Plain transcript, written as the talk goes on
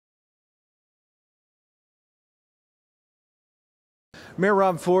Mayor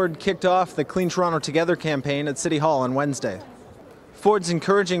Rob Ford kicked off the Clean Toronto Together campaign at City Hall on Wednesday. Ford's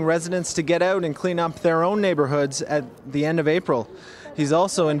encouraging residents to get out and clean up their own neighborhoods at the end of April. He's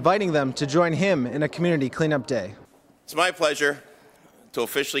also inviting them to join him in a community cleanup day. It's my pleasure to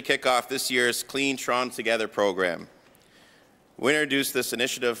officially kick off this year's Clean Toronto Together program. We introduced this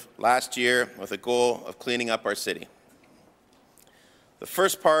initiative last year with a goal of cleaning up our city. The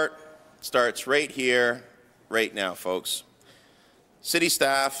first part starts right here, right now, folks. City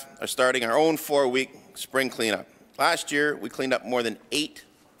staff are starting our own 4-week spring cleanup. Last year, we cleaned up more than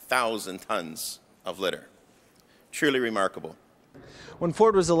 8,000 tons of litter. Truly remarkable. When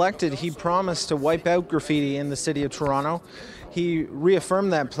Ford was elected, he promised to wipe out graffiti in the city of Toronto. He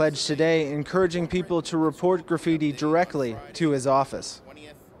reaffirmed that pledge today, encouraging people to report graffiti directly to his office.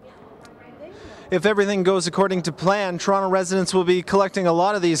 If everything goes according to plan, Toronto residents will be collecting a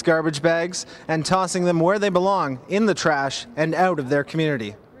lot of these garbage bags and tossing them where they belong, in the trash and out of their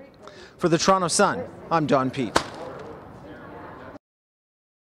community. For the Toronto Sun, I'm Don Pete.